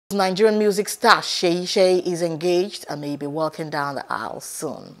Nigerian music star Seyi Shay is engaged and may be walking down the aisle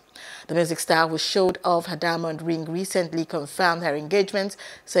soon. The music star, who showed off her diamond ring, recently confirmed her engagement,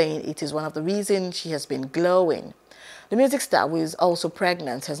 saying it is one of the reasons she has been glowing. The music star, who is also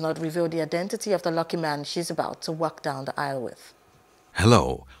pregnant, has not revealed the identity of the lucky man she's about to walk down the aisle with.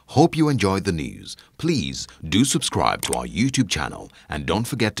 Hello, hope you enjoyed the news. Please do subscribe to our YouTube channel and don't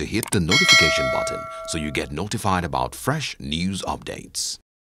forget to hit the notification button so you get notified about fresh news updates.